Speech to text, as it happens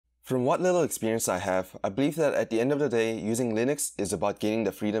From what little experience I have, I believe that at the end of the day, using Linux is about gaining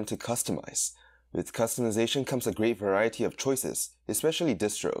the freedom to customize. With customization comes a great variety of choices, especially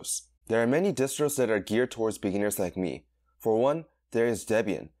distros. There are many distros that are geared towards beginners like me. For one, there is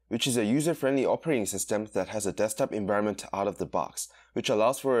Debian, which is a user-friendly operating system that has a desktop environment out of the box, which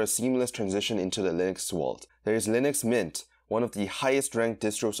allows for a seamless transition into the Linux world. There is Linux Mint, one of the highest ranked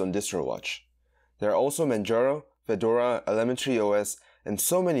distros on DistroWatch. There are also Manjaro, Fedora, Elementary OS, and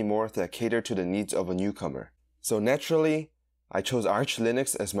so many more that cater to the needs of a newcomer. So naturally, I chose Arch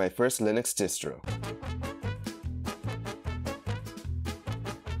Linux as my first Linux distro.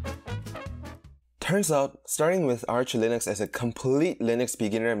 Turns out, starting with Arch Linux as a complete Linux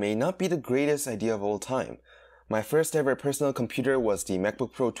beginner may not be the greatest idea of all time. My first ever personal computer was the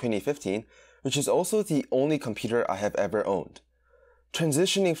MacBook Pro 2015, which is also the only computer I have ever owned.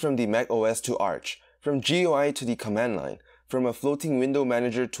 Transitioning from the macOS to Arch, from GUI to the command line, from a floating window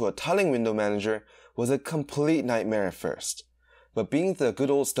manager to a tiling window manager was a complete nightmare at first. But being the good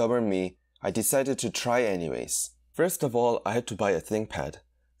old stubborn me, I decided to try anyways. First of all, I had to buy a ThinkPad.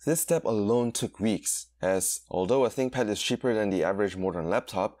 This step alone took weeks, as although a ThinkPad is cheaper than the average modern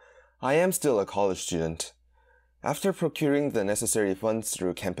laptop, I am still a college student. After procuring the necessary funds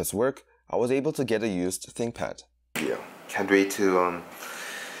through campus work, I was able to get a used ThinkPad. Yeah, can't wait to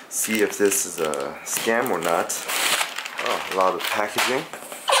see if this is a scam or not. Oh, a lot of packaging.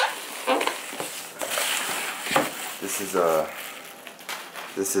 This is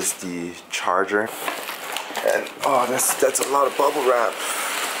the charger, and oh, that's a lot of bubble wrap.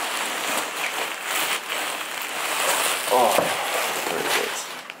 Oh, very good.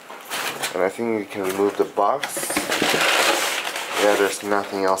 And I think we can remove the box. Yeah, there's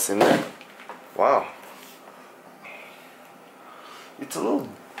nothing else in there. Wow. It's a little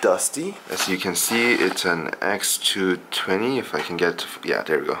dusty. As you can see, it's an X220. If I can get to, yeah,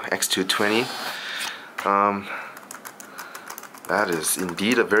 there we go, X220. That is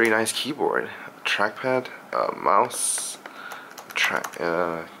indeed a very nice keyboard. Trackpad, mouse,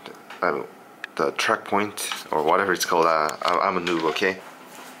 the track point, or whatever it's called. I'm a noob, okay?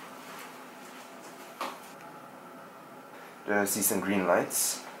 Then I see some green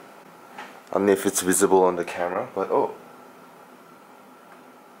lights. I don't know if it's visible on the camera, but oh.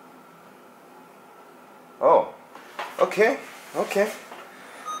 Oh, okay.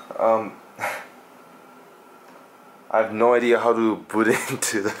 I have no idea how to boot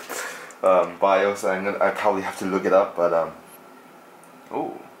into the BIOS. I probably have to look it up, but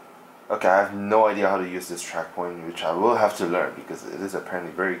oh, okay. I have no idea how to use this track point, which I will have to learn because it is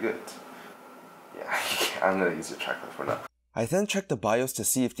apparently very good. Yeah, I'm gonna use the trackpad for now. I then checked the BIOS to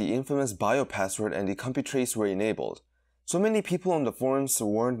see if the infamous bio password and the CompuTrace were enabled. So many people on the forums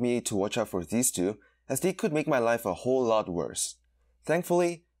warned me to watch out for these two, as they could make my life a whole lot worse.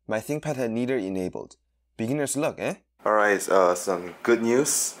 Thankfully, my ThinkPad had neither enabled. Beginner's luck, eh? Alright, some good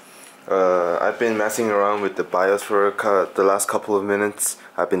news. I've been messing around with the BIOS for the last couple of minutes.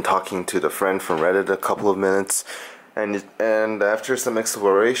 I've been talking to the friend from Reddit a couple of minutes, and after some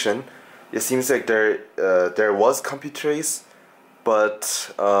exploration, it seems like there was CompuTrace,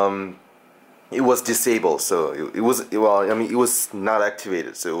 but it was disabled. So it was not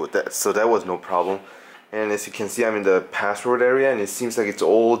activated. So that was no problem. And as you can see, I'm in the password area, and it seems like it's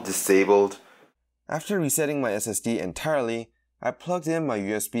all disabled. After resetting my SSD entirely, I plugged in my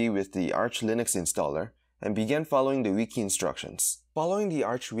USB with the Arch Linux installer and began following the wiki instructions. Following the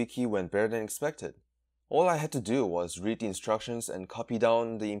Arch wiki went better than expected. All I had to do was read the instructions and copy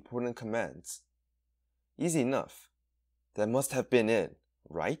down the important commands. Easy enough. That must have been it,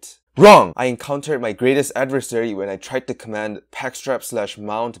 right? Wrong! I encountered my greatest adversary when I tried the command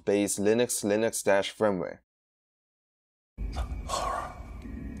pacstrap/mount base linux-firmware.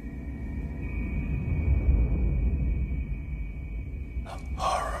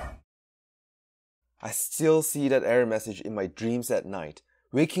 I still see that error message in my dreams at night,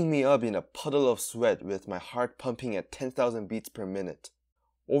 waking me up in a puddle of sweat with my heart pumping at 10,000 beats per minute.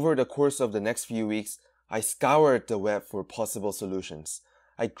 Over the course of the next few weeks, I scoured the web for possible solutions.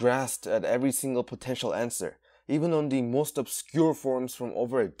 I grasped at every single potential answer, even on the most obscure forums from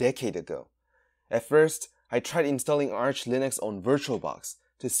over a decade ago. At first, I tried installing Arch Linux on VirtualBox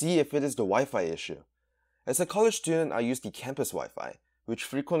to see if it is the Wi-Fi issue. As a college student, I use the campus Wi-Fi, which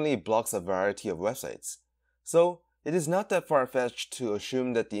frequently blocks a variety of websites. So, it is not that far-fetched to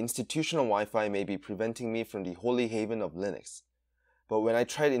assume that the institutional Wi-Fi may be preventing me from the holy haven of Linux. But when I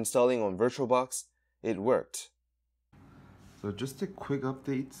tried installing on VirtualBox, it worked. So just a quick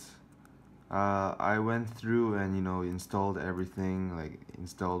update. I went through and installed everything, like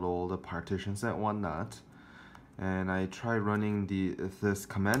installed all the partitions and whatnot. and I try running this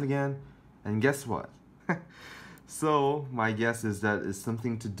command again, and guess what? So my guess is that it's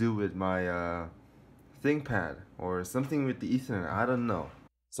something to do with my ThinkPad or something with the Ethernet. I don't know.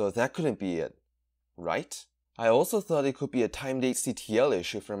 So that couldn't be it, right? I also thought it could be a time-date-CTL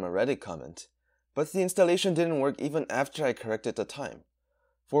issue from a Reddit comment, but the installation didn't work even after I corrected the time.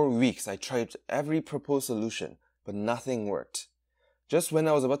 For weeks I tried every proposed solution, but nothing worked. Just when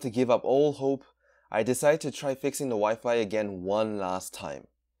I was about to give up all hope, I decided to try fixing the Wi-Fi again one last time.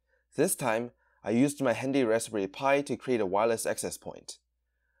 This time, I used my handy Raspberry Pi to create a wireless access point.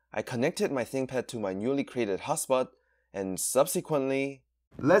 I connected my ThinkPad to my newly created hotspot, and subsequently...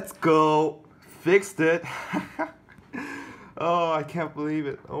 Let's go! Fixed it! Oh, I can't believe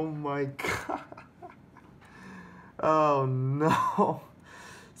it. Oh my god. Oh no.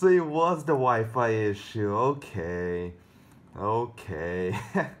 So it was the Wi-Fi issue. Okay. Okay.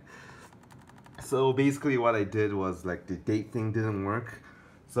 So basically what I did was, like, the date thing didn't work.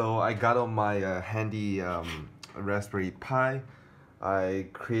 So I got on my handy Raspberry Pi. I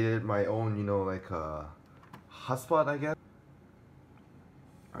created my own, you know, like a hotspot, I guess.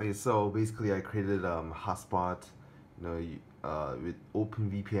 Okay, so basically I created hotspot, you know, with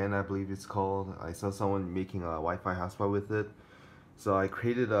OpenVPN, I believe it's called. I saw someone making a Wi-Fi hotspot with it. So I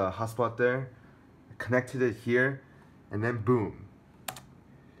created a hotspot there, connected it here, and then boom.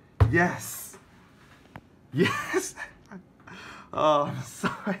 Yes! Yes! Oh, I'm so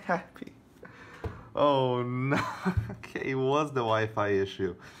happy. Oh no. Okay, it was the Wi-Fi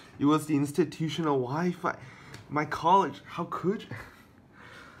issue. It was the institutional Wi-Fi. My college, how could you?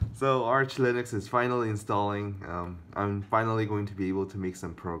 So Arch Linux is finally installing. I'm finally going to be able to make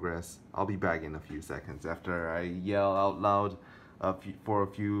some progress. I'll be back in a few seconds after I yell out loud for a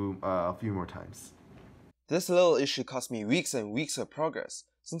few more times. This little issue cost me weeks and weeks of progress,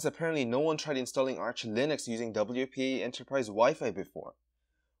 since apparently no one tried installing Arch Linux using WPA Enterprise Wi-Fi before.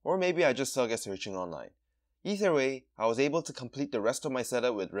 Or maybe I just suck at searching online. Either way, I was able to complete the rest of my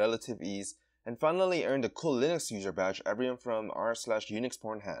setup with relative ease, and finally earned the cool Linux user badge everyone from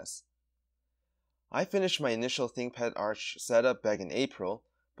r/UnixPorn has. I finished my initial ThinkPad Arch setup back in April,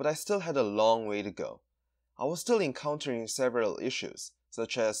 but I still had a long way to go. I was still encountering several issues,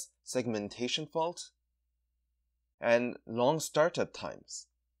 such as segmentation fault and long startup times.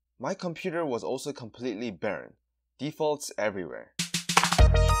 My computer was also completely barren, defaults everywhere.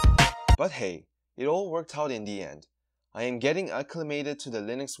 But hey, it all worked out in the end. I am getting acclimated to the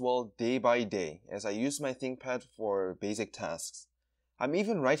Linux world day by day as I use my ThinkPad for basic tasks. I'm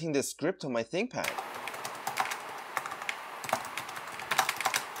even writing this script on my ThinkPad.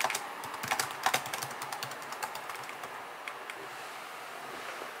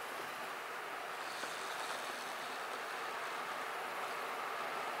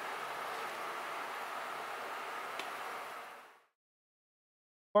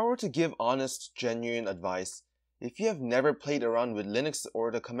 If I were to give honest, genuine advice, if you have never played around with Linux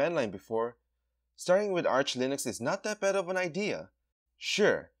or the command line before, starting with Arch Linux is not that bad of an idea.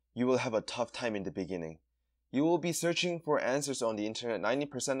 Sure, you will have a tough time in the beginning. You will be searching for answers on the internet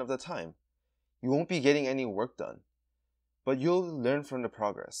 90% of the time. You won't be getting any work done. But you'll learn from the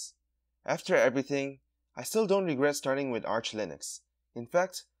progress. After everything, I still don't regret starting with Arch Linux. In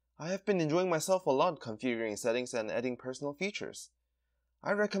fact, I have been enjoying myself a lot configuring settings and adding personal features.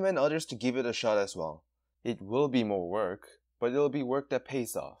 I recommend others to give it a shot as well. It will be more work, but it'll be work that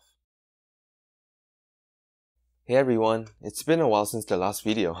pays off. Hey everyone, it's been a while since the last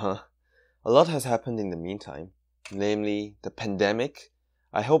video, huh? A lot has happened in the meantime, namely the pandemic.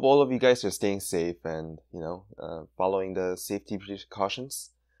 I hope all of you guys are staying safe and, following the safety precautions.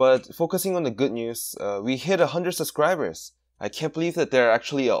 But focusing on the good news, we hit 100 subscribers. I can't believe that there are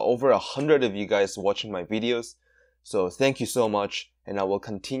actually over 100 of you guys watching my videos. So thank you so much, and I will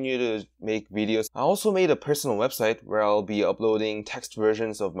continue to make videos. I also made a personal website where I'll be uploading text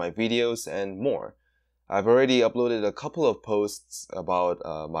versions of my videos and more. I've already uploaded a couple of posts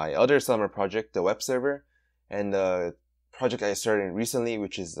about my other summer project, the web server, and the project I started recently,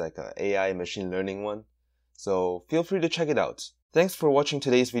 which is like an AI machine learning one. So feel free to check it out. Thanks for watching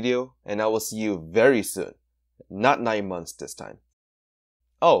today's video, and I will see you very soon. Not 9 months this time.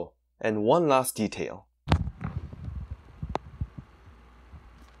 Oh, and one last detail.